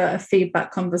into a feedback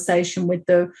conversation with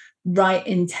the right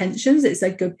intentions, it's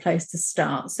a good place to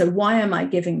start. So why am I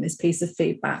giving this piece of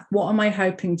feedback? What am I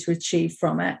hoping to achieve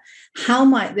from it? How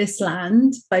might this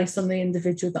land based on the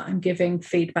individual that I'm giving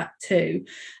feedback to?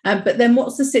 But then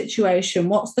what's the situation?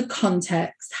 What's the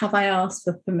context? Have I asked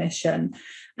for permission?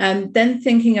 And then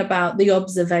thinking about the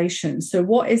observation. So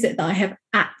what is it that I have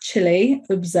actually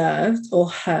observed or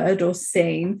heard or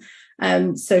seen?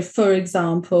 So for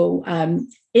example,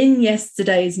 in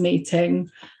yesterday's meeting,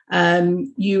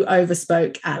 you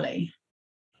overspoke Ali.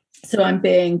 So I'm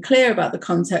being clear about the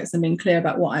context and being clear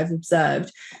about what I've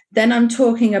observed. Then I'm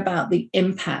talking about the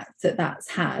impact that that's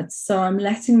had. So I'm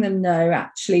letting them know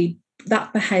actually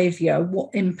that behavior, what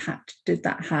impact did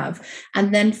that have?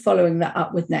 And then following that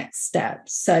up with next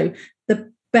steps. So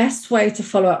the best way to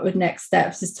follow up with next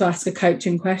steps is to ask a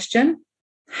coaching question.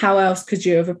 How else could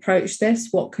you have approached this?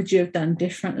 What could you have done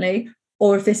differently?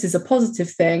 Or if this is a positive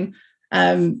thing,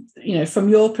 from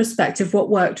your perspective, what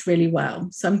worked really well?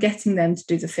 So I'm getting them to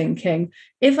do the thinking.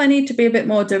 If I need to be a bit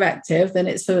more directive, then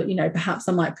it's for, perhaps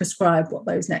I might prescribe what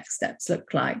those next steps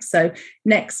look like. So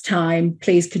next time,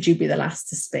 please, could you be the last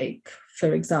to speak,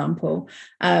 for example?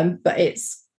 But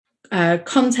it's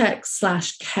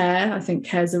context/care. I think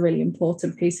care is a really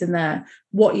important piece in there.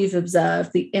 What you've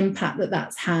observed, the impact that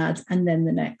that's had, and then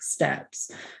the next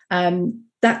steps.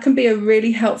 That can be a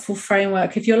really helpful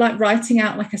framework if you're like writing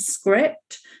out like a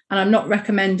script. And I'm not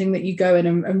recommending that you go in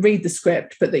and read the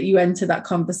script, but that you enter that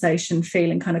conversation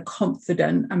feeling kind of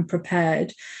confident and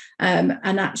prepared. And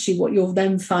actually what you'll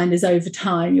then find is over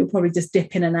time, you'll probably just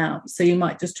dip in and out. So you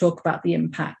might just talk about the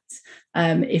impact.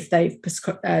 If they've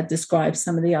described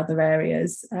some of the other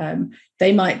areas,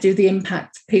 they might do the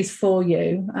impact piece for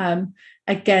you.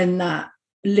 Again, that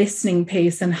listening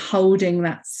piece and holding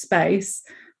that space.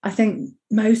 I think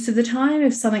most of the time,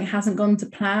 if something hasn't gone to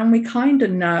plan, we kind of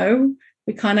know,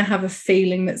 we kind of have a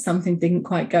feeling that something didn't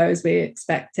quite go as we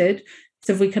expected.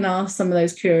 So if we can ask some of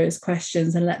those curious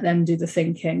questions and let them do the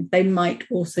thinking, they might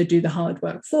also do the hard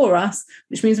work for us,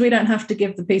 which means we don't have to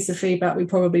give the piece of feedback we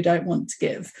probably don't want to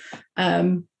give,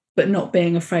 but not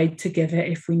being afraid to give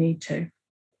it if we need to.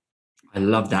 I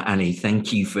love that, Ali.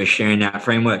 Thank you for sharing that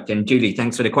framework. And Julie,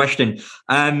 thanks for the question.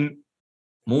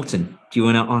 Morten, do you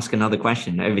want to ask another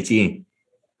question? Over to you.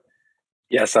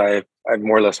 Yes, I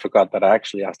more or less forgot that I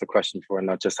actually asked the question for, and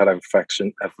not just had a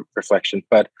reflection.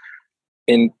 But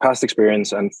in past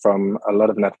experience and from a lot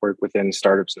of network within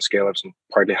startups and scale-ups and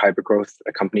partly hyper growth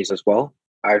companies as well,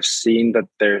 I've seen that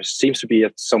there seems to be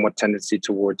a somewhat tendency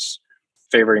towards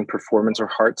favoring performance or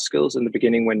hard skills in the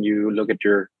beginning when you look at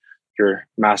your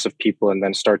mass of people and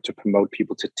then start to promote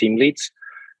people to team leads.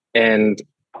 And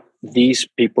these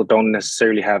people don't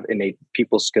necessarily have innate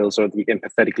people skills or the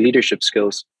empathetic leadership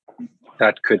skills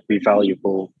that could be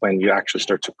valuable when you actually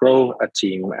start to grow a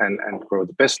team and grow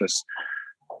the business.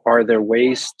 Are there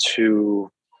ways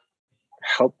to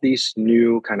help these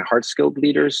new kind of hard-skilled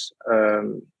leaders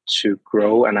to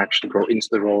grow and actually grow into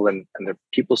the role and their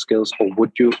people skills? Or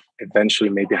would you eventually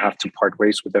maybe have to part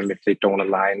ways with them if they don't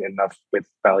align enough with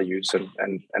values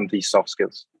and these soft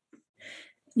skills?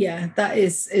 Yeah, that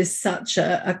is such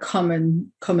a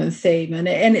common theme, and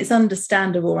it's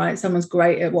understandable, right? Someone's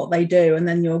great at what they do, and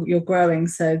then you're growing,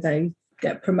 so they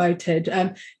get promoted.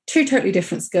 Two totally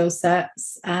different skill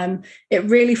sets. It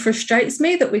really frustrates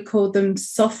me that we call them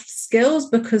soft skills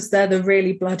because they're the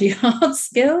really bloody hard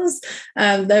skills.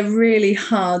 They're really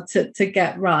hard to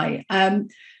get right.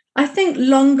 I think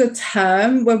longer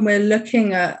term, when we're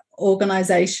looking at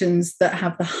organizations that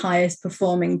have the highest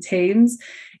performing teams,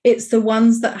 it's the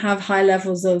ones that have high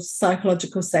levels of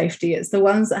psychological safety. It's the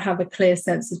ones that have a clear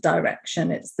sense of direction.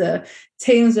 It's the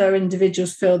teams where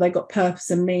individuals feel they got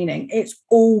purpose and meaning. It's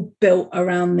all built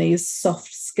around these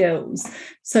soft skills.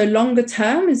 So longer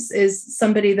term is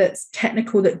somebody that's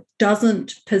technical that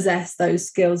doesn't possess those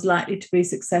skills likely to be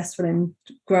successful in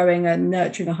growing and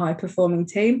nurturing a high performing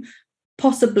team?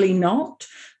 Possibly not.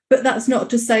 But that's not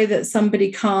to say that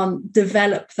somebody can't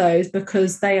develop those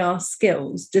because they are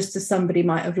skills, just as somebody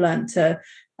might have learned to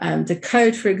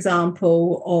code, for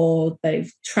example, or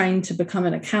they've trained to become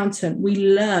an accountant. We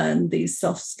learn these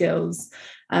soft skills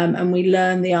and we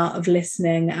learn the art of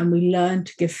listening and we learn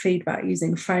to give feedback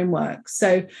using frameworks.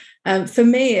 So for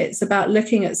me, it's about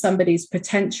looking at somebody's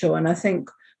potential. And I think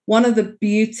one of the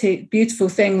beautiful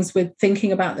things with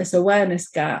thinking about this awareness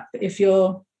gap,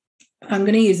 I'm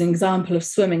going to use an example of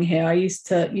swimming here. I used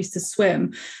to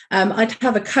swim. I'd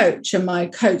have a coach and my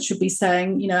coach would be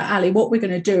saying, Ali, what we're going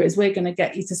to do is we're going to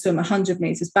get you to swim 100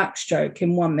 meters backstroke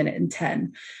in 1 minute and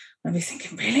 10. I'd be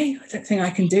thinking, really? I don't think I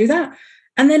can do that.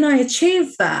 And then I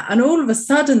achieved that. And all of a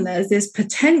sudden there's this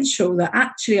potential that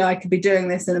actually I could be doing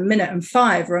this in 1 minute and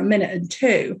 5 or 1 minute and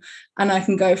 2. And I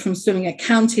can go from swimming at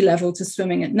county level to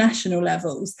swimming at national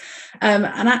levels. And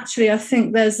actually, I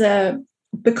think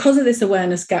because of this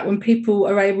awareness gap, when people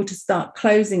are able to start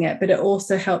closing it, but it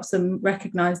also helps them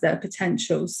recognize their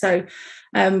potential. So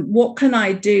what can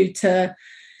I do to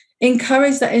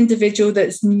encourage that individual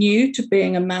that's new to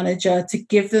being a manager, to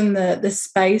give them the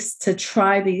space to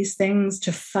try these things,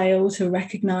 to fail, to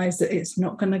recognize that it's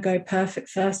not going to go perfect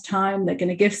first time. They're going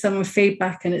to give someone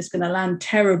feedback and it's going to land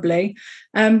terribly.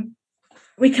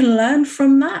 We can learn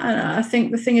from that. And I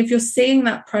think the thing, if you're seeing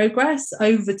that progress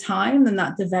over time and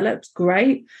that develops,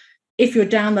 great. If you're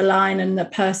down the line and the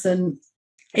person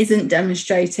isn't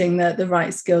demonstrating the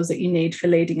right skills that you need for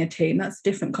leading a team, that's a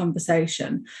different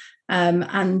conversation.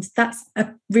 And that's a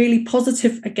really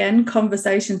positive, again,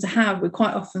 conversation to have. We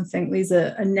quite often think these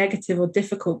are negative or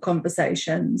difficult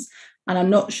conversations. And I'm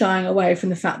not shying away from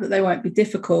the fact that they won't be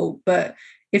difficult, but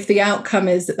if the outcome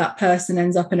is that person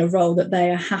ends up in a role that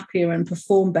they are happier and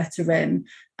perform better in,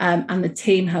 and the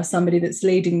team have somebody that's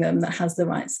leading them that has the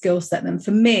right skill set, then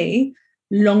for me,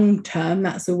 long term,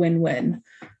 that's a win-win.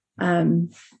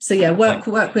 So yeah, work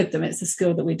with them. It's a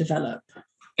skill that we develop.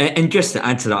 And just to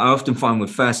add to that, I often find with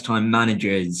first-time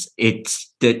managers,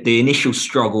 it's that the initial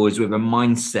struggle is with a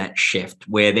mindset shift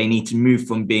where they need to move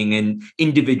from being an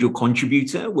individual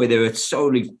contributor, where they're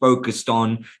solely focused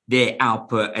on their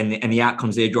output and the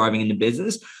outcomes they're driving in the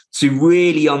business, to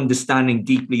really understanding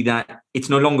deeply that it's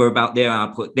no longer about their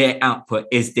output. Their output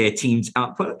is their team's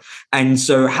output. And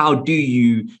so how do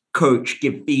you coach,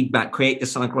 give feedback, create the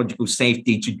psychological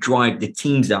safety to drive the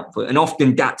team's output? And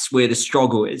often that's where the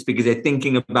struggle is, because they're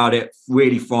thinking about it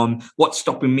really from what's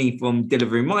stopping me from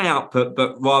delivering my output,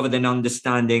 but rather than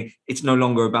understanding it's no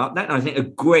longer about that. And I think a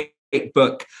great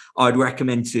book I'd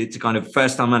recommend to kind of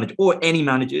first-time managers or any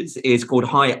managers is called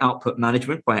High Output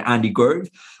Management by Andy Grove,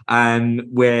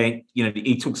 where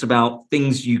he talks about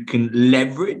things you can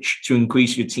leverage to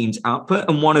increase your team's output,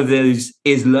 and one of those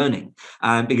is learning,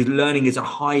 because learning is a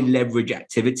high leverage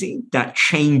activity that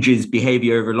changes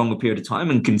behavior over a longer period of time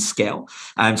and can scale.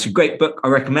 So great book, I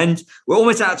recommend. We're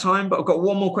almost out of time, but I've got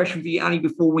one more question for you, Ali,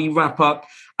 before we wrap up.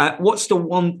 What's the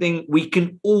one thing we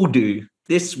can all do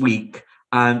this week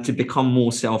to become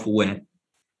more self-aware?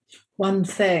 One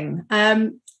thing.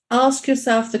 Ask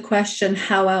yourself the question,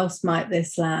 how else might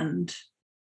this land?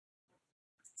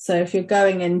 So if you're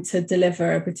going in to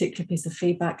deliver a particular piece of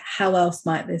feedback, how else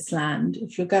might this land?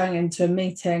 If you're going into a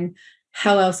meeting,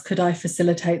 how else could I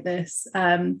facilitate this?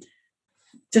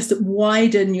 Just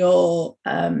widen your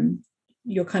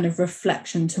kind of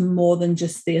reflection to more than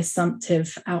just the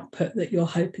assumptive output that you're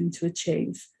hoping to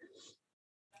achieve.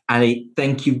 Ali,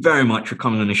 thank you very much for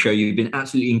coming on the show. You've been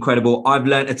absolutely incredible. I've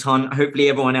learned a ton. Hopefully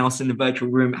everyone else in the virtual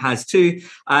room has too.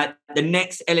 The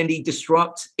next L&D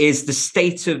Disrupt is the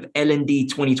State of L&D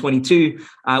 2022.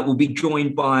 We'll be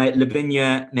joined by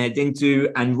Lavinia Merdintu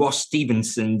and Ross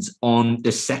Stevensons on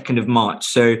the 2nd of March.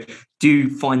 So do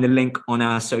find the link on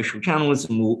our social channels,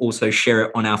 and we'll also share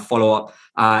it on our follow-up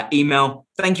email.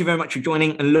 Thank you very much for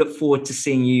joining, and look forward to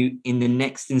seeing you in the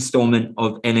next installment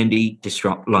of L&D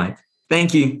Disrupt Live.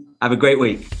 Thank you. Have a great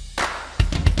week.